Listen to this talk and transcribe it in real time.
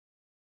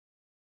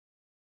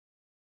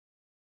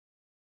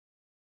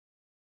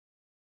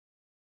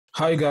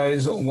Hi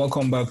guys,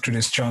 welcome back to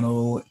this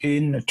channel.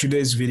 In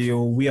today's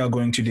video, we are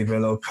going to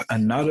develop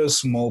another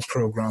small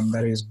program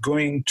that is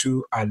going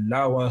to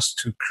allow us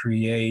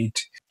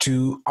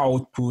to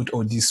output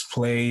or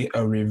display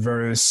a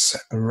reverse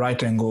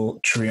right angle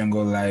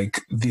triangle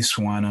like this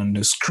one on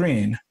the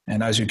screen.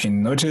 And as you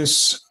can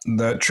notice,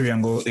 the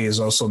triangle is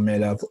also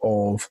made up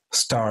of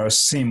star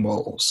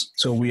symbols.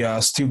 So we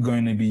are still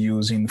going to be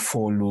using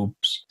for loop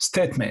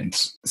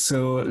statements.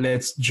 So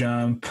let's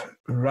jump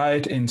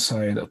right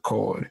inside the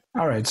code.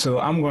 All right, so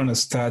I'm going to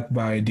start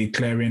by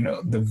declaring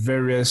the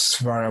various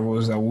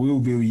variables that we'll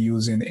be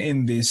using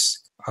in this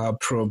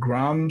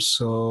program.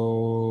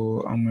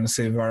 So I'm going to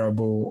say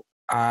variable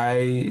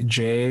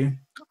ij.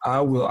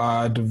 I will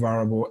add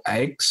variable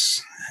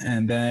x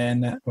and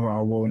then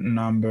variable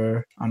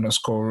number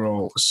underscore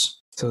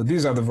rows. So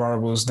these are the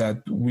variables that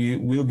we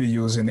will be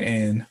using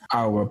in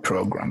our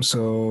program.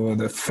 So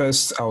the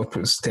first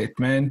output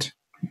statement.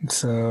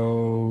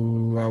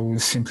 So I will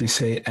simply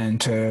say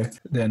enter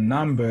the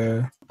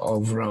number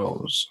of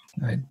rows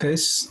like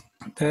this.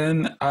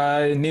 Then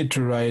I need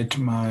to write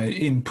my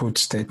input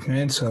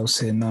statement. So I'll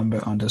say number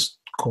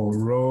underscore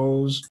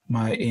rows,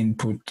 my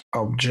input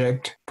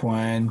object,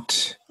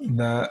 point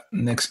the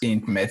next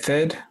int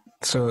method.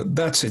 So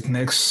that's it.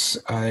 Next,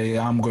 I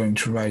am going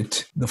to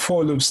write the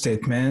for loop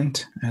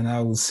statement, and I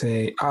will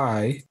say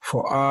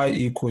for I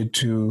equal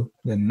to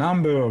the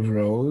number of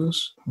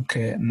rows,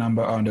 okay,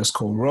 number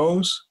underscore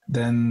rows.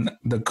 Then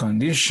the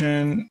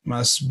condition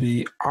must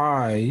be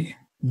I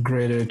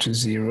greater to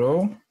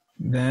 0.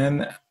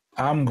 Then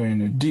I'm going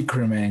to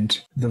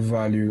decrement the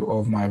value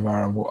of my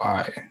variable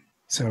I.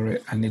 Sorry,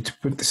 I need to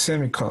put the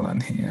semicolon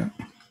here.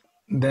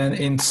 Then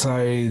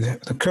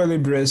inside the curly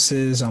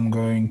braces, I'm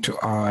going to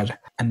add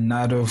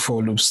another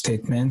for loop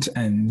statement,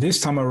 and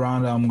this time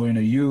around I'm going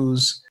to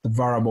use the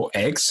variable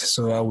x.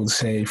 So I will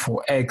say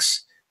for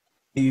x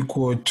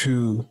equal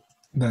to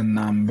the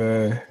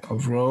number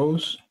of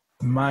rows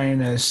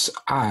minus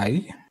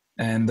I,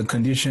 and the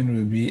condition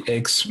will be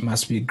x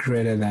must be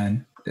greater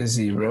than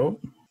 0,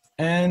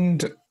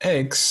 and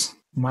x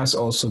must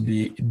also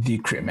be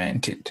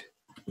decremented.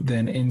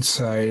 Then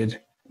inside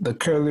the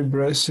curly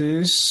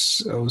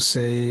braces, I will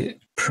say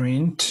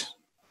print,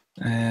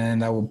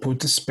 and I will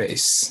put a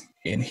space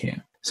in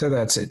here. So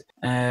that's it.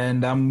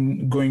 And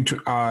I'm going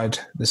to add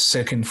the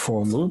second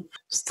for loop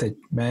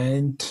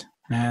statement.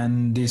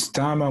 And this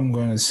time I'm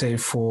going to say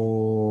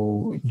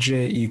for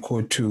j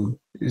equal to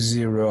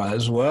 0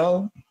 as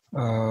well.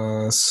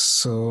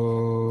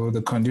 So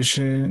the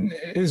condition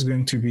is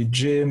going to be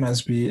j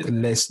must be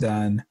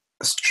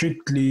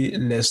strictly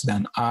less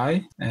than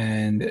I,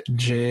 and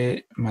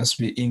j must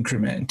be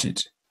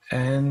incremented.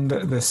 And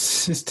the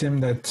system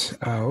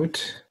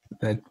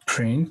that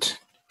print,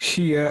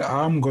 here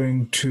I'm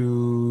going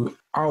to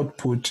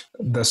output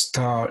the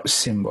star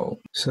symbol.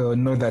 So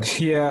note that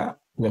here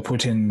we're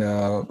putting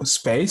the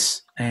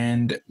space,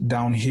 and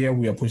down here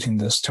we are putting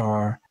the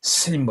star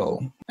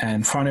symbol.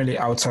 And finally,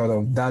 outside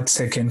of that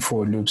second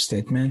for loop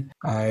statement,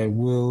 I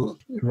will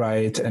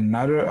write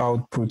another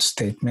output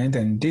statement,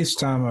 and this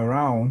time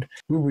around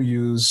we will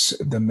use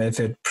the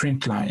method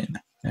printline,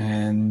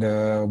 and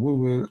we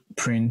will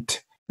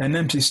print an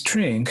empty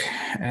string,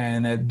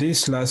 and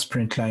this last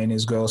print line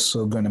is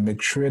also going to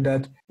make sure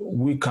that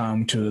we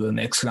come to the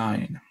next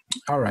line.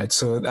 All right,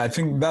 so I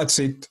think that's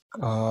it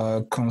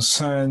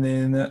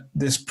concerning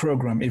this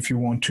program if you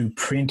want to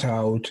print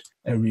out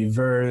a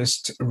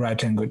reversed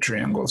right angle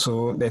triangle.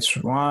 So let's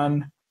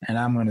run, and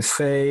I'm going to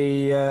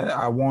say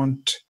I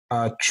want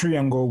a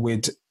triangle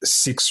with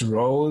 6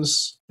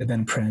 rows, and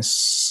then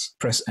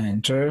press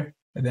enter.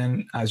 And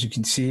then as you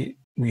can see,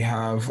 we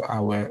have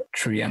our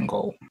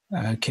triangle.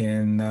 I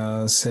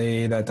can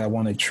say that I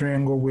want a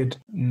triangle with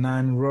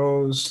 9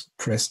 rows,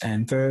 press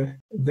enter.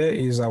 There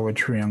is our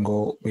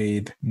triangle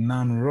with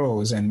 9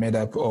 rows and made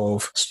up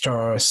of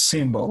star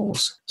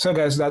symbols. So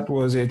guys, that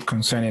was it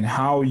concerning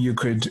how you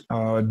could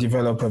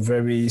develop a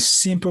very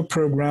simple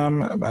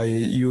program by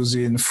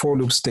using for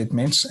loop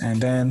statements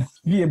and then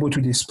be able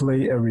to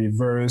display a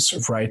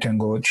reverse right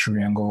angle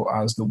triangle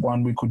as the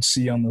one we could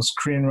see on the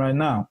screen right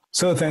now.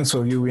 So thanks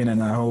for viewing,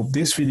 and I hope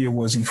this video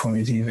was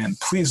informative, and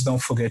please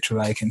don't forget to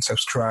like and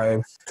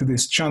subscribe to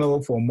this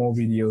channel for more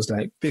videos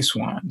like this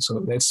one. So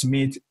let's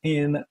meet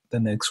in the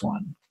next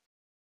one.